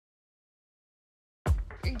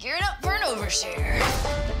You're gearing up for an overshare.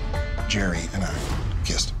 Jerry and I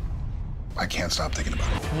kissed. I can't stop thinking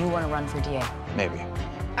about it. You want to run for DA? Maybe.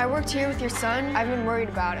 I worked here with your son. I've been worried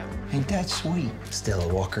about him. Ain't that sweet? Stella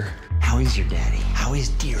Walker, how is your daddy? How is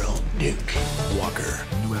dear old Duke? Walker,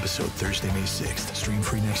 new episode Thursday, May 6th. Stream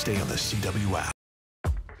free next day on the CW app.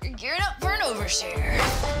 You're gearing up for an overshare.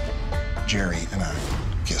 Jerry and I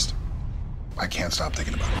kissed. I can't stop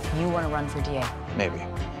thinking about it. You want to run for DA? Maybe.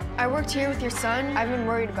 I worked here with your son. I've been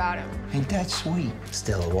worried about him. Ain't that sweet?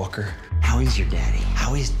 Stella Walker, how is your daddy?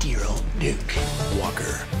 How is dear old Duke?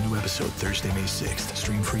 Walker, new episode Thursday, May 6th.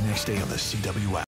 Stream free next day on the CW app.